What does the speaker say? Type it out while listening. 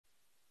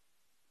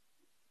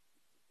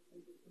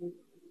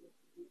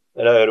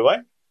Hello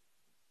everyone.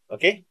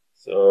 Okay,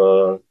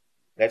 so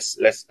let's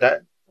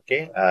start.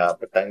 Okay,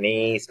 petang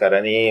ni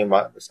sekarang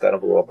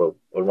pukul berapa?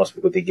 Almost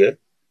pukul 3.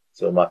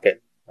 So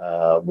market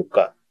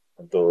buka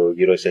untuk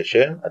Euro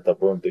session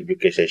ataupun untuk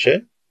UK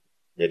session.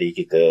 Jadi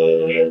kita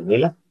ni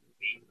lah.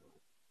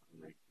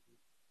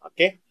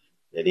 Okay,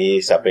 jadi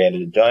siapa yang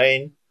ada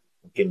join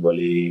mungkin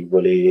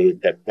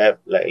boleh tap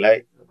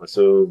like, lepas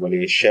tu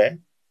boleh share.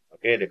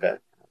 Okay,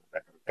 dekat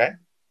rakan-rakan.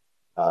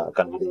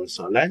 Kalau ada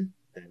soalan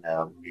dan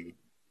boleh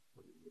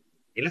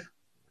inilah,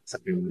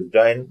 siapa yang boleh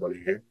join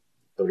boleh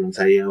tolong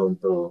saya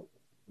untuk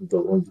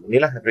ni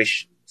lah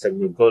reach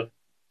 7 goal.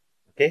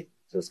 Okay,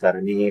 so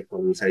sekarang ni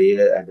follow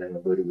saya ada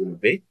 2,000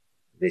 lebih.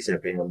 Jadi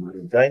siapa yang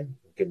boleh join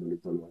mungkin boleh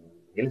tolong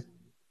ni lah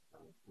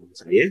follow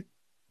saya.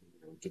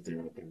 Kita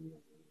akan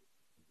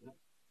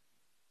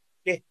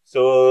okay,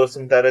 so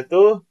sementara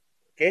tu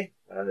okay,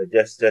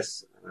 just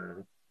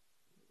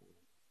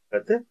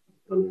kata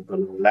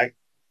tolong like,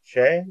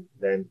 share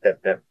dan tap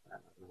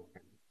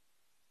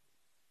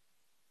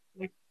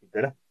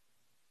kita lah.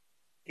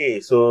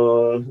 Okay, so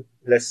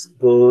let's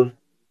go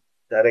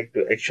direct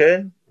to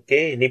action.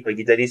 Okay, ini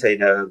pagi tadi saya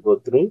dah go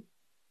through.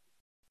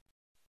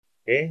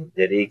 Okay,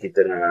 jadi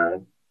kita dah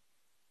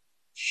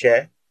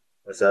share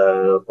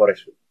pasal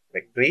Forex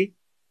Factory,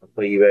 apa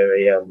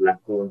event yang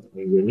berlaku untuk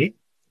minggu ni.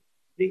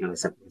 Jadi kalau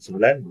siapa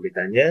soalan boleh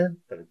tanya,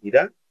 kalau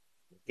tidak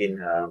mungkin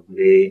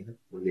boleh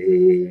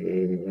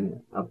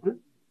apa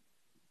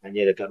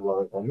tanya dekat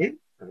ruangan komen,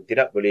 kalau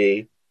tidak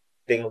boleh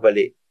tengok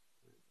balik.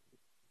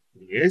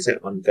 Ya, saya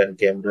onkan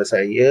kamera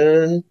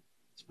saya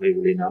supaya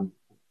boleh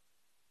nampak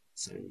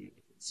saya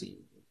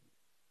sini.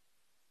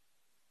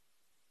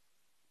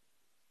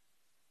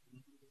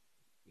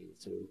 Okay,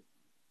 so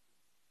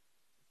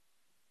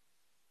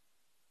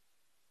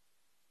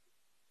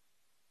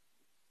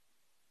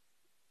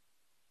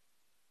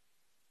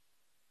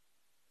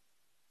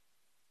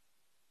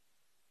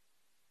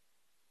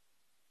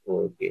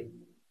okay.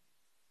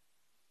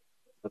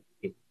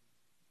 Okay.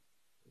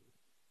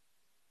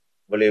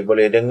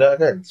 Boleh dengar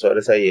kan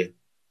suara saya?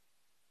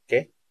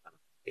 Okay.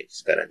 Okay,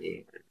 sekarang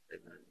ni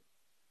dengar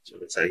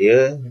suara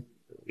saya.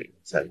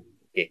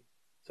 Okay.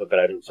 So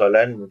kalau ada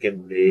soalan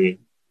mungkin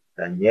boleh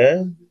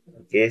tanya.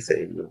 Okay,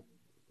 saya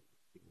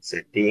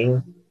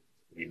setting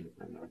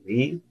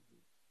lagi.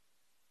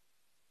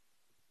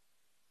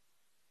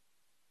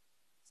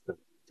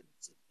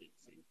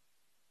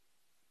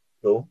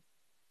 So,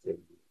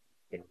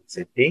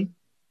 setting.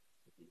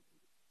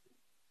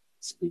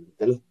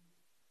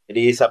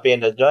 Jadi siapa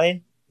yang dah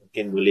join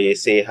mungkin boleh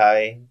say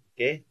hi.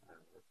 Okay.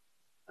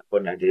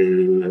 Ataupun ada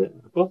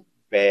apa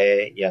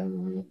pair yang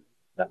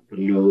nak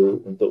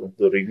perlu untuk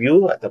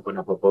review ataupun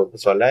apa-apa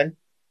persoalan,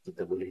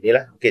 kita boleh ni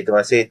lah. Okay,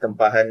 terima kasih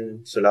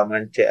tempahan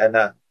Sulaman Cik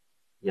Ana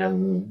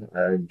yang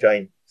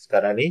join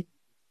sekarang ni.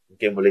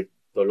 Mungkin boleh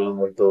tolong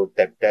untuk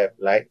tap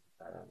like,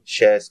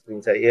 share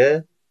screen saya.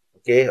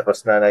 Okay,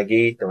 Rosna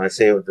lagi, terima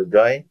kasih untuk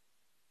join.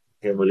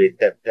 Okay, boleh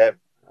tap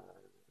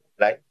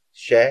like,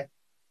 share.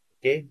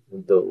 Okay,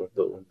 untuk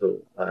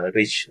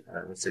reach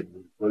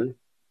full.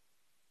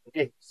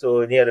 Okay,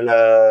 so ni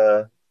adalah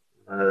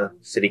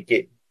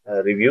sedikit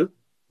review.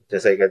 Macam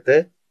saya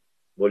kata,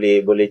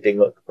 boleh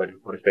tengok kepada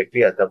Forex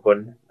Factory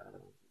ataupun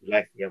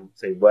live yang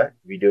saya buat.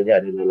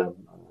 Videonya ada dalam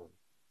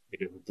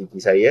video TV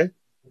saya.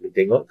 Boleh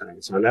tengok, kalau ada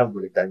soalan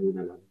boleh tanya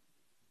dalam.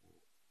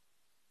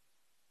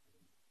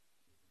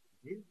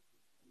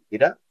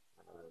 Tidak?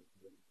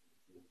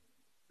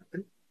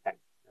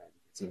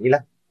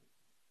 Sinilah.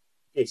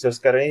 Okay, so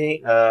sekarang ni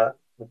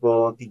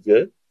pukul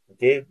 3.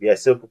 Okay,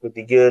 biasa pukul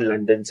 3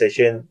 London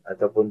session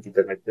ataupun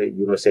kita kata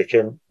Euro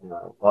session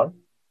on.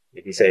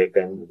 Jadi saya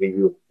akan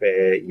review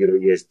pair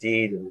Euro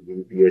USD dan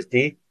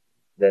USD,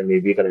 dan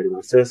maybe kalau ada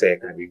masa saya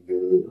akan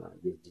review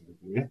USD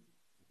ya.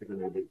 Tapi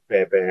kalau ada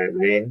pair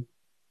lain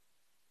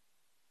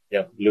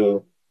yang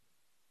perlu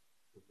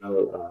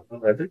apa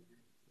kata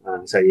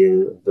saya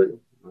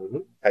untuk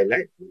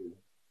highlight.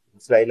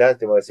 Selaila,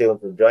 terima kasih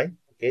untuk join.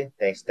 Okay,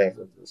 thanks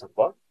untuk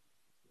support.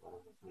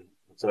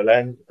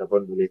 Soalan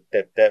ataupun boleh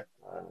tap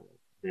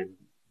dan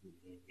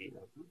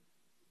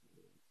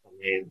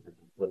komen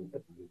ataupun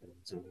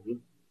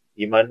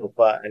Iman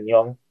Upa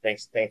Anyong,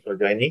 thanks for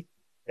joining,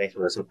 thanks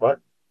for the support.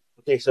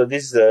 Okay, so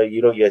this is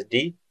Euro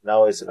USD.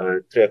 Now it's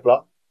 3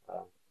 o'clock.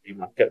 The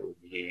market will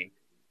be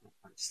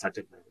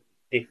started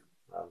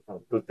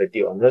from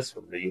 2:30 onwards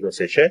from the Euro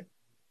session.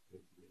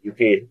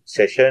 UK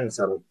session is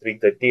around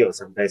 3:30 or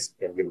sometimes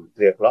can be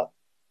 3 o'clock.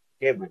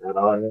 Okay, but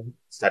around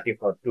starting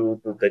from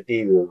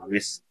 2:30 we will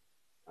always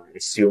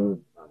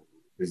resume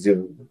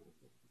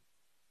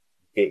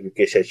UK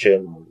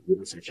session or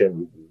Euro session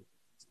will be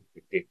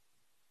effective.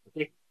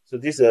 Okay, so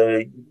this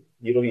is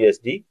Euro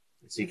USD.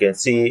 As you can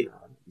see,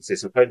 this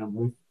is a quite a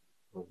move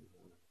from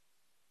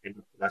end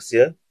of last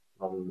year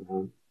from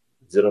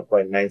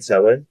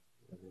 0.97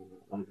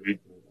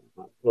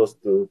 close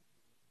to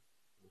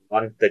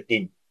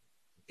 113.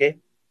 Okay,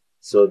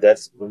 so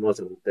that's almost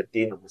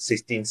 13 or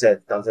 16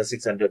 cents,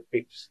 1,600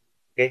 pips.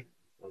 Okay,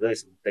 although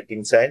it's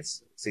 13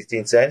 cents,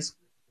 16 cents,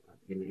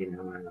 in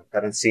our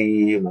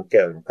currency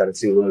market or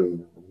currency world,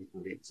 we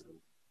call it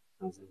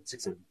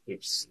 1,600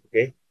 pips.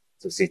 Okay,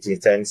 so 16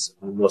 cents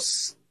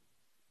almost.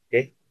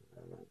 Okay,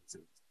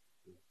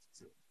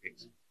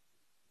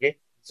 okay.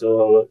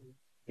 So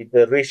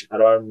kita reach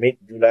around mid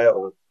July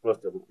or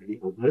close to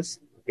early August.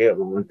 Okay,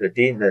 about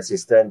 130. The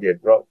system they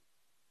drop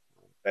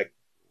back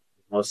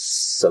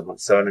almost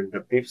about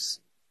 700 pips,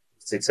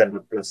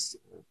 600 plus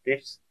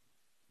pips.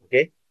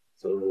 Okay,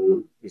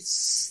 so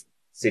it's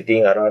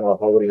sitting around or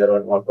hovering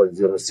around 1.06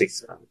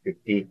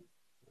 50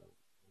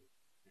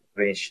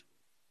 range.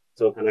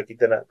 So kalau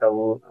kita nak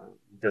tahu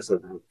just a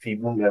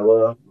FIBO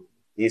level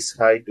this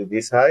high to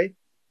this high,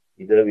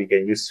 either we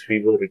can use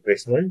FIBO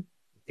retracement.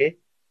 Okay,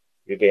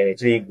 you can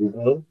actually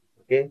Google.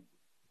 Okay,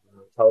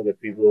 how the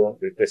FIBO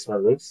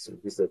retracement works. So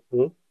this is a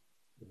tool.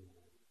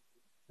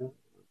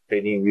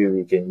 Trading view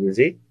we can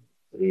use it.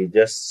 We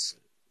just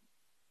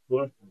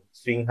pull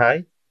swing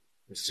high,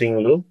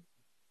 swing low.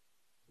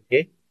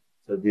 Okay,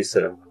 so this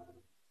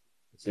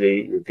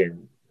actually you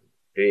can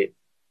trade.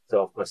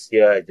 So of course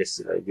here I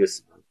just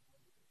use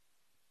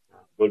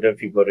golden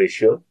FIBO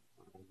ratio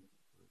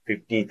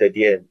 50,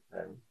 30 and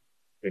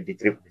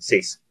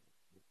 23.6.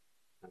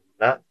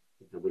 Nah,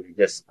 kita boleh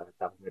just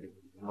tambah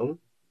dengan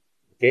nol.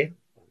 Okay,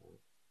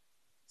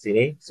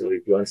 sini. So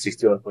if you want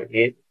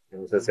 61.8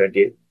 and also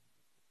 78.6,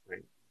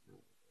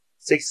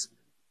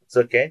 it's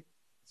okay.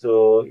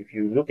 So if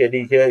you look at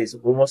it here, it's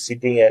almost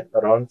sitting at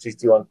around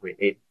 61.8.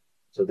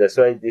 So that's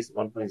why this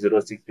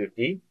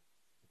 1.0650,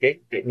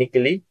 okay,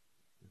 technically,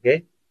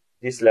 okay,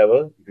 this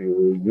level, if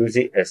you use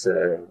it as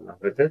a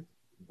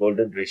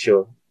golden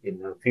ratio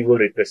in a FIBO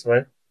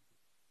retracement,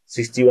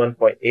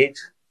 61.8,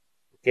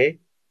 okay,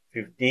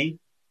 50,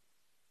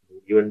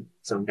 even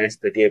sometimes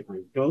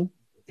 38.2,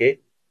 okay,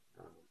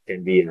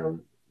 can be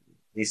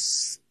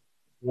this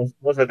most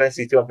of the time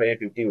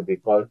 61.850 will be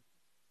called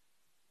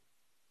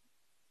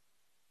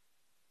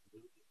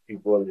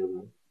FIBO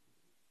level.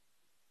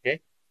 Okay,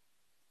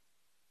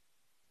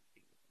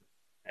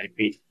 I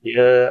pick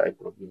here, I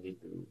probably need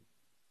to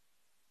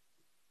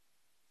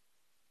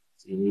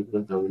sini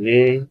pun tak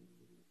boleh.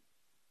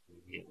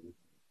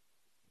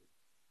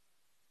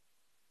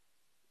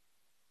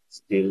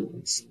 Still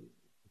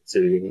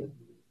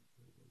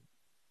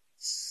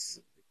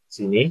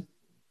sini.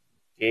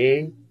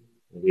 Okay,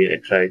 maybe I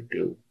try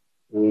to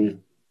pull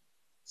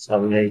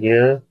somewhere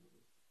here.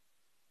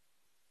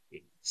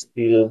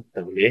 Still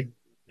tak boleh.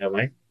 Never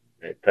mind.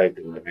 I try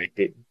to write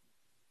it.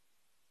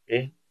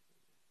 Okay,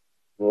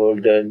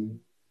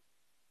 golden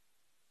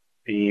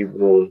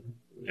FIBO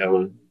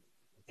level.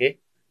 Okay,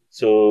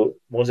 so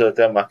most of the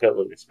time market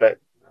will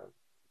expect a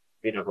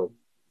bit of a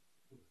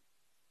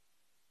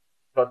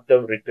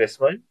short-term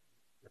retracement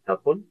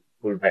ataupun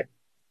pullback.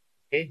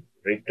 Okay,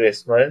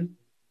 retracement,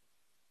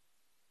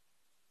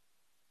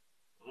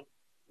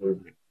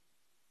 pullback.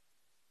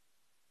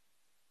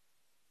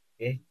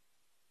 Okay,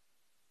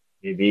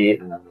 maybe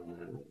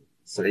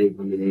saya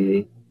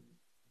boleh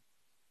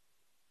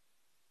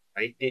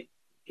write it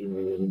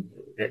in,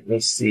 let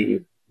me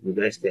see if you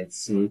guys can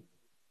see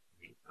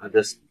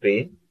other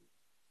screen.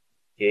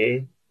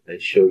 Okay, I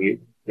show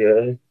you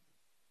here.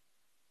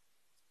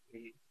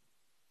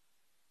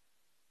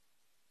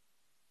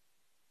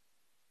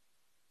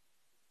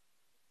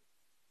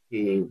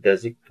 Okay,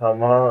 does it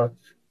come out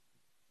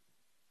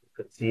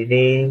ke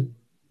sini?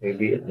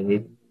 Maybe I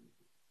need,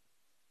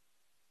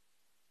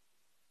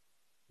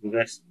 you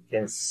guys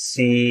can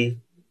see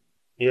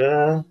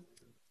here.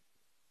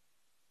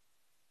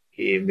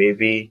 Okay,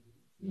 maybe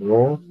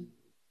no.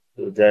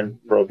 So then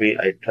probably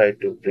I try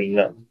to bring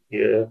up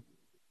here.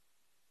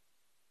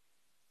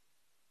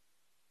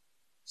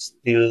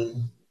 Still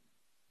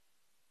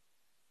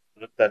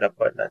tak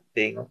dapat nak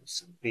tengok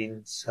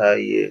screen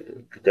saya.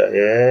 Kejap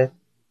ya.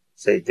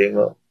 Saya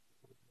tengok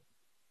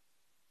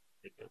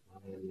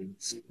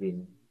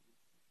screen.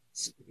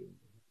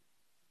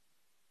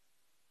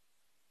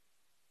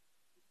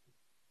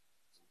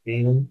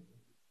 Screen.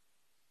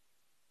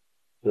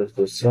 Close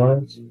the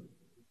sounds.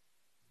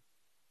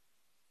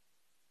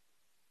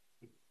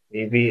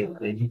 Maybe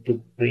I need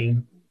to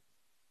bring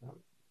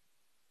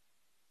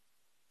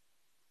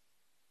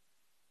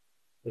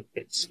look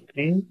at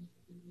screen.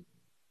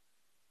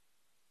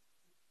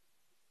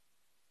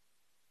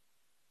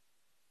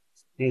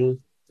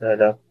 Still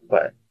tak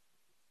dapat.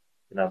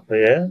 Kenapa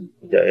ya?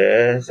 Sekejap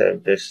ya. Saya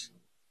just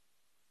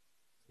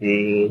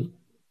see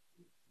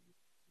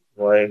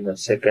why my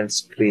second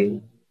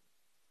screen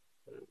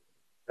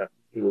tak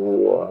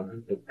keluar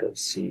dekat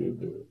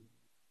sini.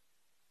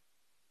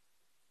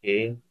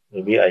 Okay,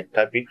 maybe I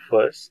type it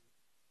first.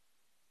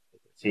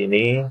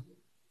 Sini,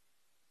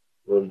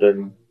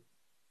 golden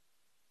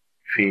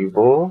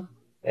FIBO,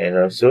 and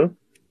also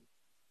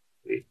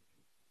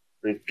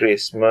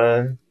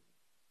retracement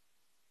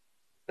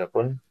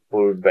ataupun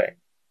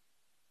pullback.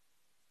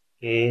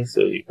 Okay,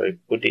 so if I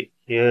put it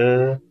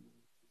here,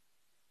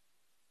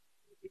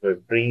 if I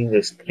bring the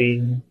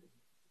screen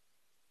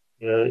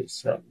here,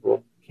 it's not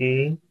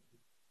working.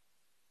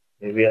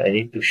 Maybe I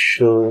need to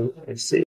show, let's say,